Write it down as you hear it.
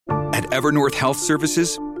At Evernorth Health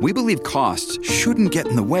Services, we believe costs shouldn't get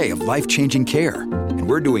in the way of life-changing care, and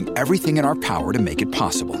we're doing everything in our power to make it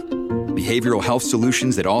possible. Behavioral health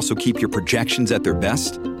solutions that also keep your projections at their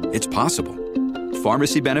best? It's possible.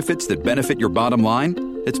 Pharmacy benefits that benefit your bottom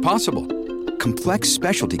line? It's possible. Complex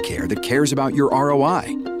specialty care that cares about your ROI?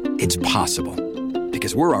 It's possible.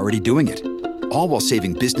 Because we're already doing it. All while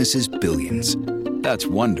saving businesses billions. That's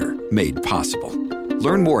Wonder made possible.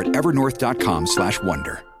 Learn more at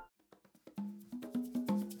evernorth.com/wonder.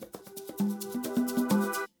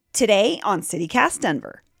 Today on CityCast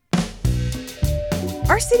Denver.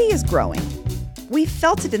 Our city is growing. We've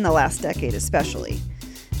felt it in the last decade especially.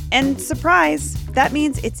 And surprise, that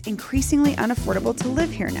means it's increasingly unaffordable to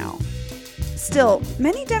live here now. Still,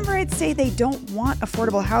 many Denverites say they don't want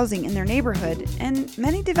affordable housing in their neighborhood, and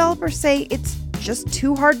many developers say it's just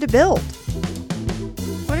too hard to build.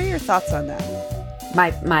 What are your thoughts on that?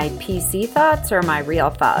 My PC thoughts or my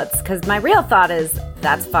real thoughts? Because my real thought is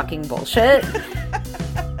that's fucking bullshit.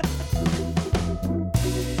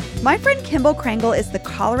 My friend Kimball Krangle is the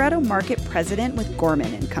Colorado Market President with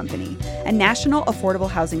Gorman & Company, a national affordable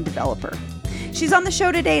housing developer. She's on the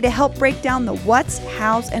show today to help break down the what's,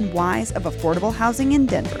 how's, and why's of affordable housing in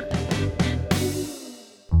Denver.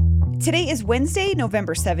 Today is Wednesday,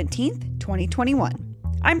 November 17th, 2021.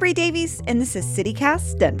 I'm Bree Davies, and this is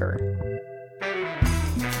CityCast Denver.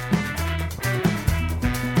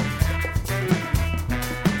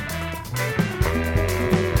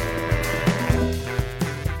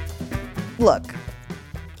 Look,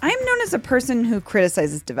 I am known as a person who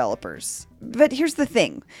criticizes developers. But here's the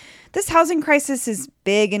thing. This housing crisis is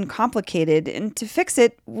big and complicated, and to fix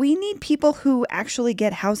it, we need people who actually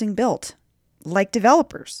get housing built, like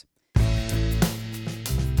developers.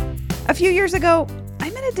 A few years ago, I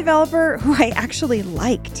met a developer who I actually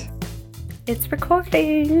liked. It's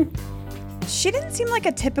recording. She didn't seem like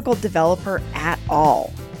a typical developer at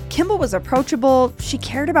all. Kimball was approachable, she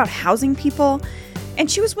cared about housing people, and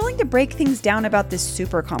she was willing to break things down about this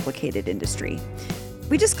super complicated industry.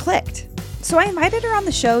 We just clicked. So I invited her on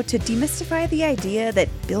the show to demystify the idea that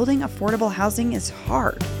building affordable housing is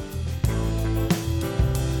hard.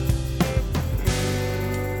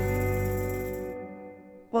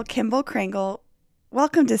 Well, Kimball Krangle,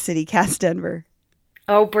 welcome to CityCast Denver.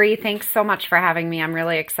 Oh, Bree, thanks so much for having me. I'm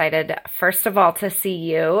really excited, first of all, to see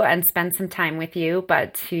you and spend some time with you,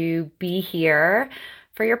 but to be here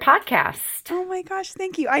for your podcast. Oh my gosh,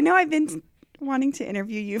 thank you. I know I've been wanting to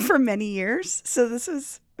interview you for many years, so this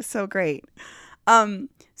is so great.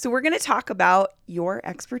 So we're going to talk about your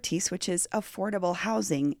expertise, which is affordable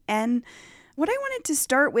housing. And what I wanted to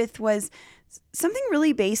start with was something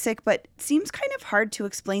really basic, but seems kind of hard to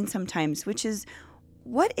explain sometimes, which is,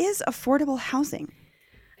 what is affordable housing?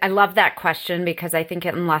 I love that question because I think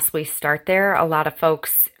unless we start there, a lot of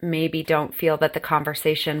folks maybe don't feel that the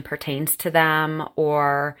conversation pertains to them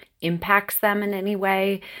or impacts them in any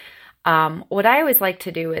way. What I always like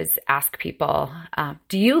to do is ask people,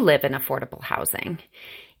 do you live in affordable housing?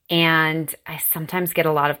 And I sometimes get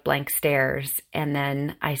a lot of blank stares. And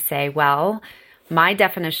then I say, well, my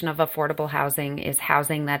definition of affordable housing is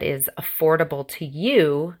housing that is affordable to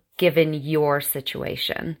you given your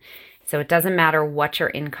situation. So it doesn't matter what your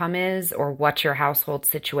income is or what your household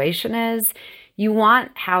situation is. You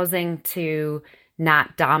want housing to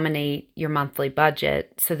not dominate your monthly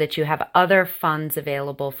budget so that you have other funds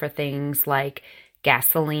available for things like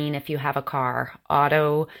gasoline if you have a car,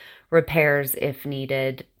 auto repairs if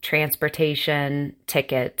needed, transportation,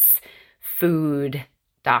 tickets, food,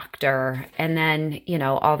 doctor, and then,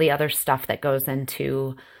 all the other stuff that goes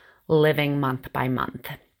into living month by month.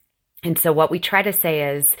 And so what we try to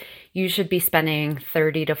say is you should be spending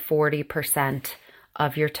 30 to 40%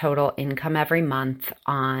 of your total income every month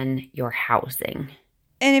on your housing.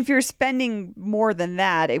 And if you're spending more than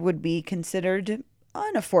that, it would be considered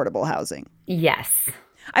unaffordable housing. Yes.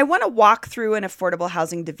 I want to walk through an affordable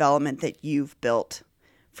housing development that you've built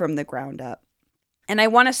from the ground up. And I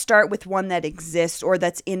want to start with one that exists or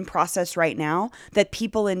that's in process right now that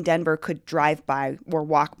people in Denver could drive by or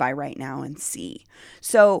walk by right now and see.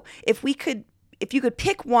 So if you could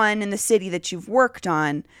pick one in the city that you've worked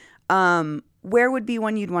on, where would be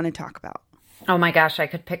one you'd want to talk about? Oh my gosh, I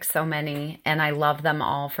could pick so many, and I love them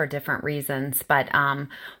all for different reasons. But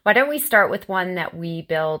why don't we start with one that we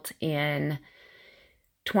built in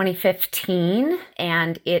 2015,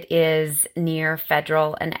 and it is near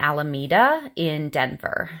Federal and Alameda in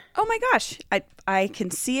Denver. Oh my gosh, I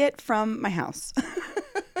can see it from my house.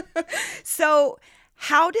 So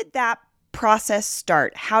how did that process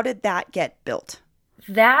start? How did that get built?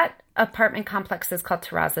 That apartment complex is called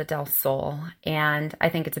Terraza del Sol, and I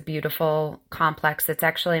think it's a beautiful complex. It's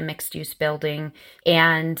actually a mixed-use building,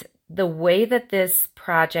 and the way that this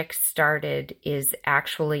project started is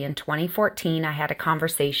actually in 2014. I had a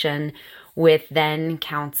conversation with then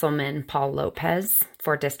Councilman Paul Lopez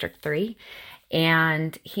for District 3,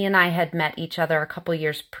 and he and I had met each other a couple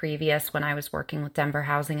years previous when I was working with Denver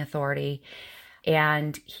Housing Authority,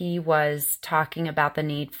 and he was talking about the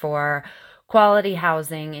need for quality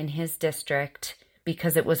housing in his district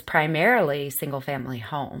because it was primarily single-family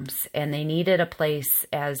homes, and they needed a place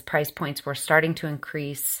as price points were starting to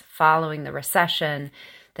increase following the recession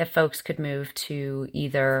that folks could move to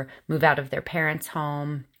either move out of their parents'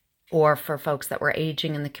 home or for folks that were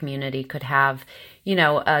aging in the community could have,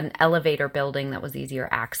 an elevator building that was easier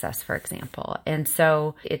access, for example. And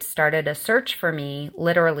so it started a search for me,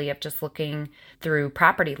 literally, of just looking through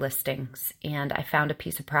property listings. And I found a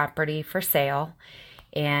piece of property for sale,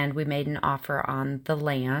 and we made an offer on the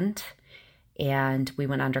land, and we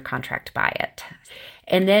went under contract to buy it.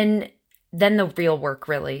 And then the real work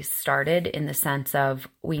really started, in the sense of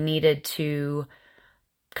we needed to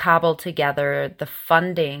cobble together the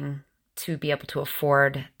funding to be able to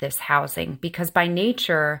afford this housing, because by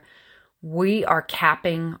nature, we are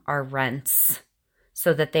capping our rents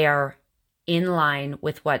so that they are in line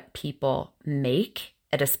with what people make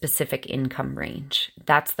at a specific income range.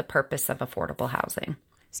 That's the purpose of affordable housing.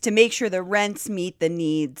 It's to make sure the rents meet the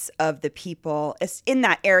needs of the people in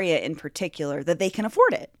that area in particular, that they can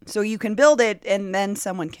afford it. So you can build it and then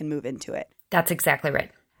someone can move into it. That's exactly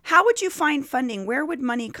right. How would you find funding? Where would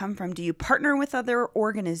money come from? Do you partner with other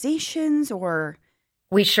organizations or?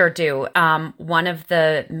 We sure do. One of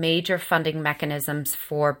the major funding mechanisms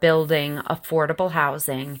for building affordable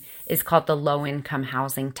housing is called the Low Income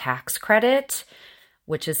Housing Tax Credit,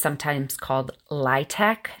 which is sometimes called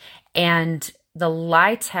LIHTC. And the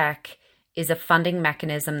LIHTC is a funding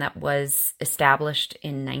mechanism that was established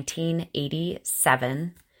in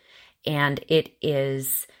 1987, and it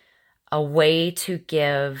is a way to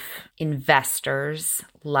give investors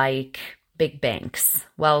like big banks,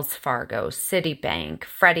 Wells Fargo, Citibank,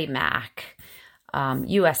 Freddie Mac,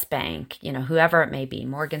 US Bank, whoever it may be,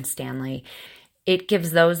 Morgan Stanley. It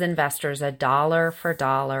gives those investors a dollar for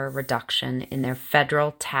dollar reduction in their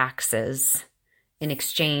federal taxes in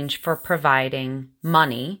exchange for providing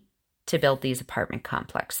money to build these apartment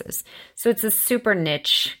complexes. So it's a super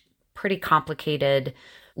niche, pretty complicated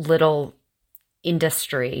little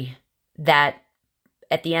industry that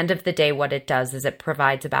at the end of the day, what it does is it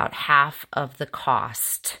provides about half of the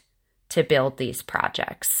cost to build these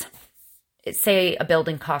projects. Say a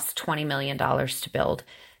building costs $20 million to build.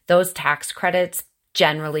 Those tax credits,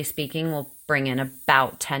 generally speaking, will bring in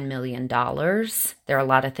about $10 million. There are a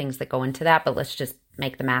lot of things that go into that, but let's just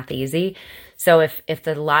make the math easy. So if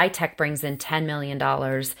the LIHTC brings in $10 million,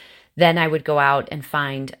 then I would go out and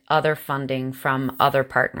find other funding from other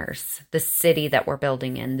partners. The city that we're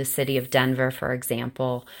building in, the city of Denver, for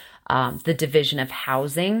example, the Division of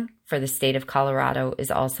Housing for the state of Colorado is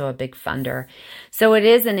also a big funder. So it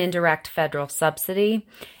is an indirect federal subsidy.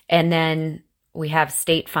 And then we have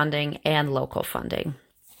state funding and local funding.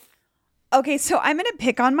 Okay, so I'm going to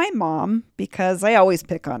pick on my mom because I always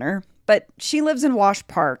pick on her. But she lives in Wash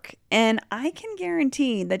Park, and I can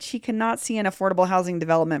guarantee that she cannot see an affordable housing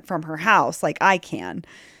development from her house like I can.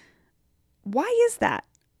 Why is that?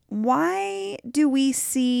 Why do we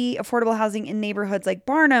see affordable housing in neighborhoods like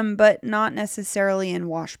Barnum, but not necessarily in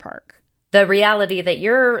Wash Park? The reality that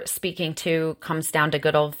you're speaking to comes down to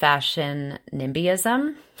good old-fashioned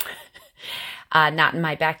NIMBYism. Not in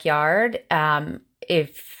my backyard.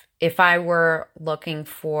 If I were looking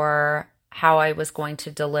for how I was going to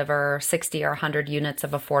deliver 60 or 100 units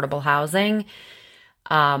of affordable housing,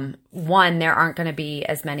 one, there aren't going to be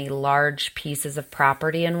as many large pieces of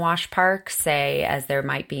property in Wash Park, say, as there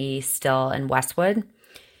might be still in Westwood.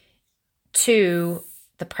 Two,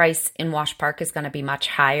 the price in Wash Park is going to be much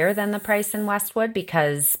higher than the price in Westwood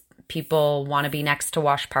because people want to be next to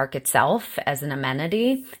Wash Park itself as an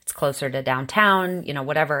amenity. It's closer to downtown,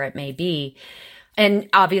 whatever it may be. And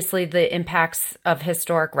obviously the impacts of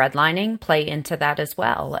historic redlining play into that as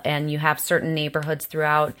well. And you have certain neighborhoods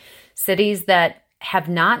throughout cities that have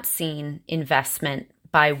not seen investment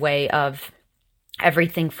by way of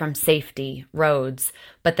everything from safety, roads,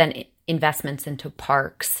 but then investments into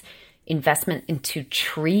parks, investment into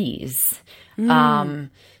trees. And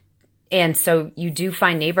so you do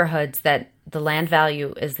find neighborhoods that the land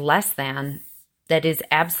value is less than, that is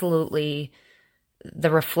absolutely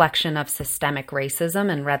the reflection of systemic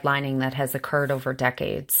racism and redlining that has occurred over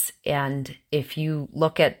decades. And if you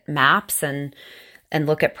look at maps and and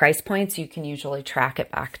look at price points, you can usually track it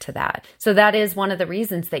back to that. So that is one of the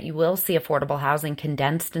reasons that you will see affordable housing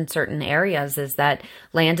condensed in certain areas, is that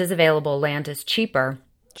land is available, land is cheaper.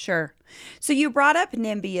 Sure. So you brought up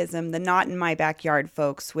NIMBYism, the not in my backyard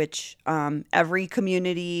folks, which every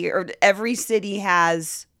community or every city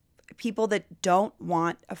has people that don't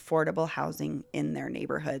want affordable housing in their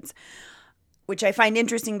neighborhoods, which I find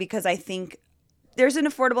interesting because I think there's an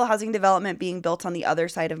affordable housing development being built on the other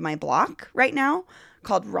side of my block right now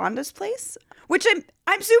called Rhonda's Place, which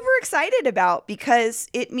I'm super excited about because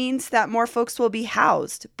it means that more folks will be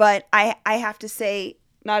housed. But I have to say,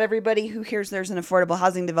 not everybody who hears there's an affordable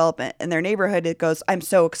housing development in their neighborhood, it goes, I'm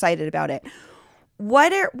so excited about it.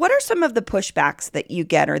 What are some of the pushbacks that you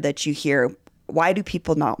get or that you hear? Why do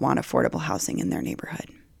people not want affordable housing in their neighborhood?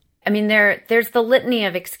 I mean, there's the litany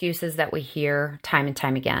of excuses that we hear time and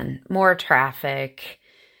time again. More traffic,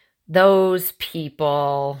 those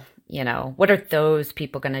people, what are those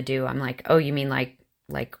people going to do? I'm like, oh, you mean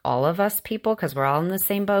like all of us people, because we're all in the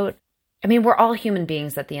same boat? I mean, we're all human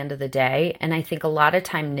beings at the end of the day. And I think a lot of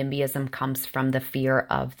time NIMBYism comes from the fear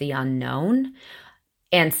of the unknown.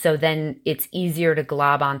 And so then it's easier to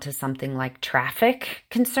glob onto something like traffic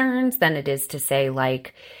concerns than it is to say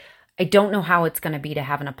like, I don't know how it's going to be to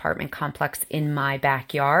have an apartment complex in my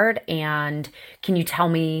backyard. And can you tell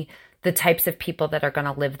me the types of people that are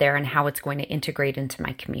going to live there and how it's going to integrate into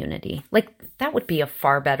my community? Like, that would be a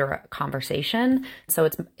far better conversation. So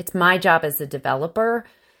it's my job as a developer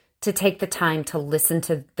to take the time to listen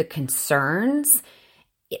to the concerns,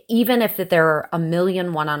 even if there are a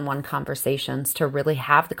million one-on-one conversations, to really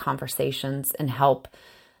have the conversations and help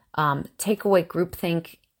take away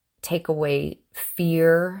groupthink, take away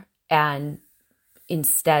fear, and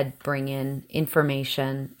instead bring in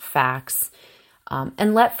information, facts,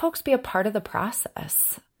 and let folks be a part of the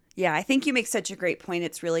process. Yeah, I think you make such a great point.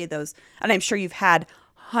 It's really those, and I'm sure you've had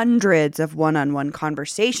hundreds of one-on-one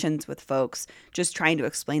conversations with folks just trying to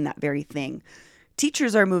explain that very thing.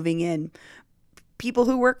 Teachers are moving in. People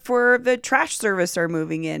who work for the trash service are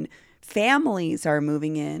moving in. Families are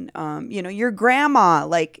moving in. Your grandma,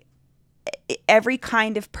 like every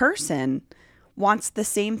kind of person wants the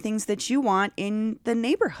same things that you want in the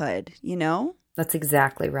neighborhood, That's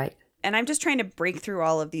exactly right. And I'm just trying to break through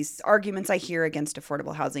all of these arguments I hear against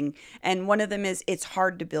affordable housing. And one of them is it's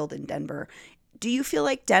hard to build in Denver. Do you feel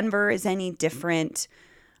like Denver is any different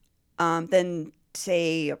than,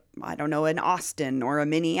 say, I don't know, an Austin or a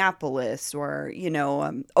Minneapolis or,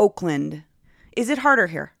 Oakland? Is it harder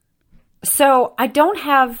here? So I don't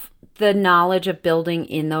have the knowledge of building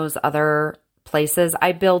in those other places.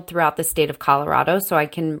 I build throughout the state of Colorado, so I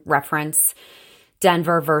can reference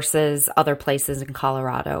Denver versus other places in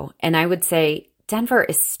Colorado. And I would say Denver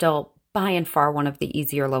is still by and far one of the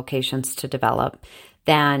easier locations to develop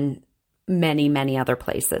than many, many other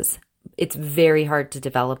places. It's very hard to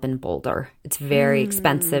develop in Boulder. It's very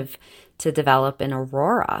expensive to develop in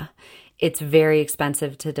Aurora. It's very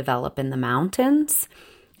expensive to develop in the mountains.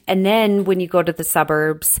 And then when you go to the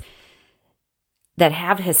suburbs that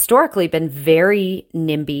have historically been very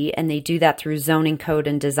NIMBY, and they do that through zoning code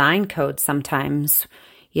and design code sometimes,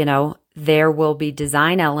 there will be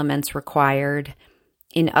design elements required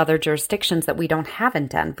in other jurisdictions that we don't have in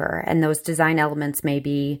Denver. And those design elements may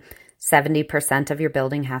be 70% of your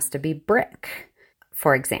building has to be brick,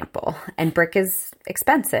 for example, and brick is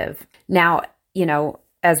expensive. Now,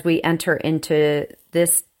 as we enter into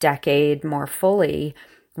this decade more fully,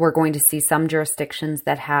 we're going to see some jurisdictions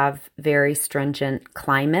that have very stringent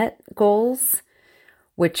climate goals,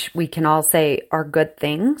 which we can all say are good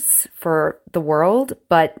things for the world,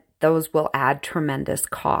 but those will add tremendous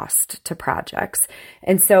cost to projects.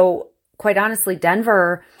 And so, quite honestly,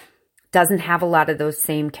 Denver doesn't have a lot of those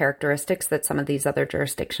same characteristics that some of these other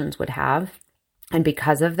jurisdictions would have. And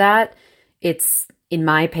because of that, it's, in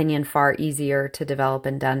my opinion, far easier to develop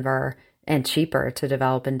in Denver and cheaper to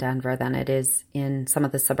develop in Denver than it is in some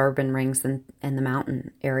of the suburban rings and the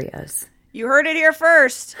mountain areas. You heard it here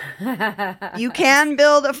first. You can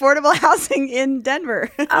build affordable housing in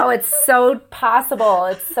Denver. Oh, it's so possible.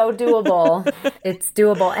 It's so doable. It's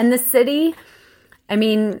doable. And the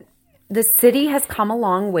city has come a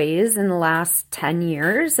long ways in the last 10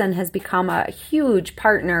 years and has become a huge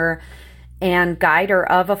partner and guider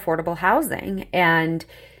of affordable housing. And,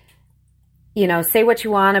 say what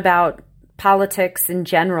you want about politics in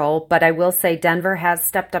general, but I will say Denver has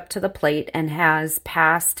stepped up to the plate and has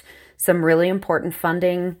passed some really important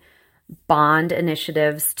funding bond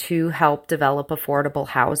initiatives to help develop affordable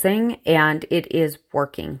housing, and it is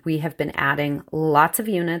working. We have been adding lots of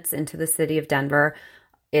units into the city of Denver.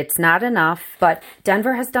 It's not enough, but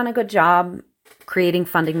Denver has done a good job creating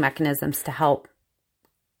funding mechanisms to help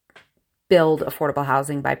build affordable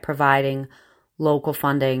housing by providing local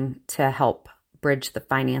funding to help bridge the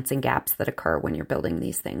financing gaps that occur when you're building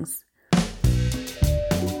these things.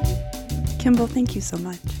 Kimball, thank you so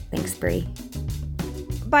much. Thanks, Bree.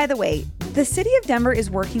 By the way, the city of Denver is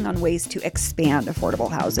working on ways to expand affordable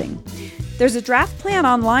housing. There's a draft plan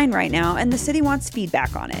online right now, and the city wants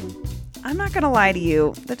feedback on it. I'm not going to lie to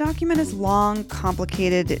you, the document is long,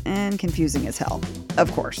 complicated, and confusing as hell, of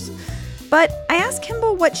course. But I asked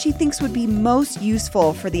Kimball what she thinks would be most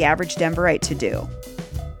useful for the average Denverite to do.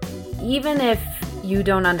 Even if you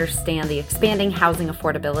don't understand the expanding housing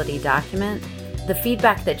affordability document, the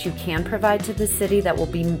feedback that you can provide to the city that will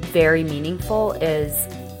be very meaningful is,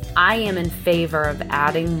 I am in favor of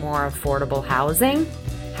adding more affordable housing,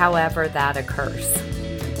 however that occurs.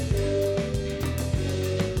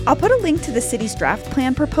 I'll put a link to the city's draft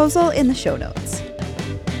plan proposal in the show notes.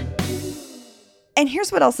 And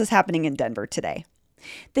here's what else is happening in Denver today.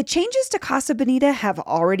 The changes to Casa Bonita have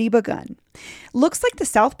already begun. Looks like the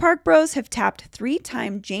South Park Bros have tapped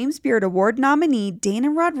 3-time James Beard Award nominee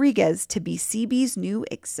Dana Rodriguez to be CB's new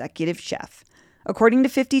executive chef. According to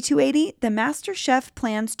 5280, the master chef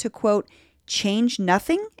plans to, quote, change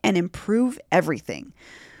nothing and improve everything,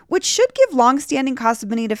 which should give longstanding Casa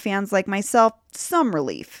Bonita fans like myself some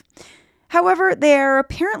relief. However, they are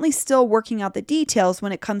apparently still working out the details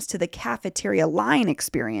when it comes to the cafeteria line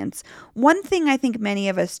experience, one thing I think many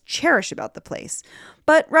of us cherish about the place.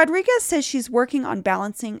 But Rodriguez says she's working on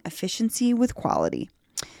balancing efficiency with quality.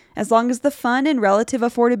 As long as the fun and relative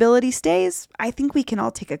affordability stays, I think we can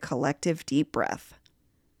all take a collective deep breath.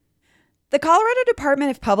 The Colorado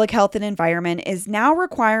Department of Public Health and Environment is now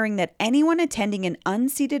requiring that anyone attending an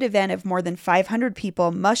unseated event of more than 500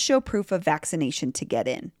 people must show proof of vaccination to get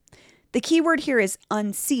in. The key word here is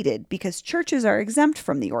unseated because churches are exempt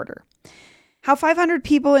from the order. How 500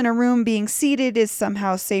 people in a room being seated is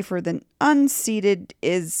somehow safer than unseated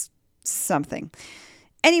is something.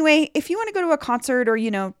 Anyway, if you want to go to a concert or,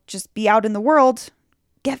 just be out in the world,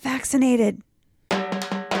 get vaccinated.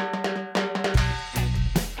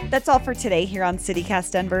 That's all for today here on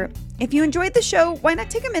CityCast Denver. If you enjoyed the show, why not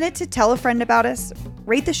take a minute to tell a friend about us,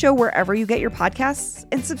 rate the show wherever you get your podcasts,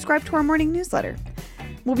 and subscribe to our morning newsletter.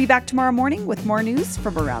 We'll be back tomorrow morning with more news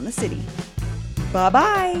from around the city.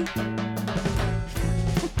 Bye-bye.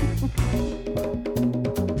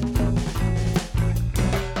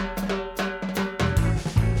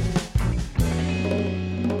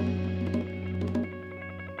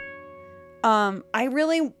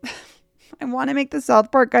 I want to make the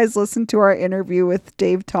South Park guys listen to our interview with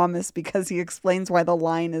Dave Thomas because he explains why the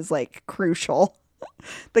line is crucial.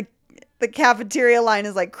 The cafeteria line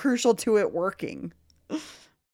is crucial to it working.